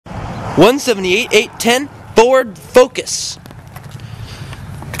178, 810 Ford Focus.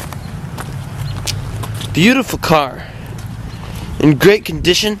 Beautiful car. In great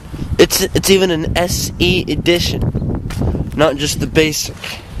condition. It's even an SE edition, not just the basic.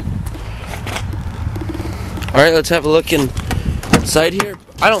 Alright, let's have a look inside here.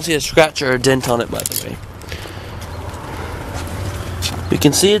 I don't see a scratch or a dent on it, by the way. You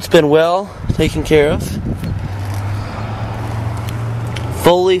can see it's been well taken care of.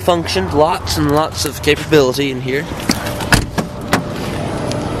 Fully functioned, lots and lots of capability in here.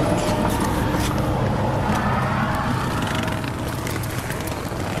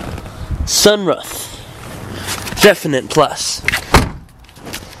 Sunroof, definite plus.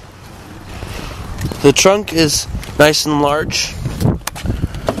 The trunk is nice and large.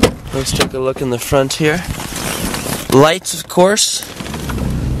 Let's take a look in the front here. Lights, of course.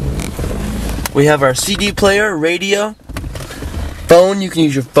 We have our CD player, radio, phone. You can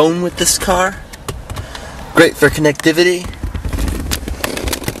use your phone with this car. Great for connectivity.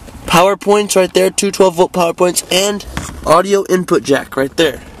 Power points right there, two 12-volt power points, and audio input jack right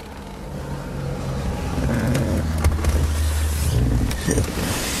there.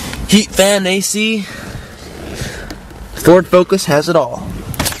 Heat, fan, AC. Ford Focus has it all.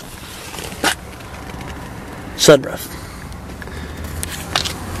 Sunroof.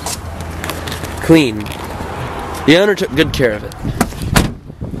 Clean. The owner took good care of it.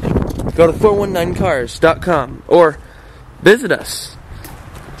 Go to 419cars.com or visit us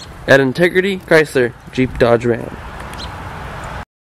at Integrity Chrysler Jeep Dodge Ram.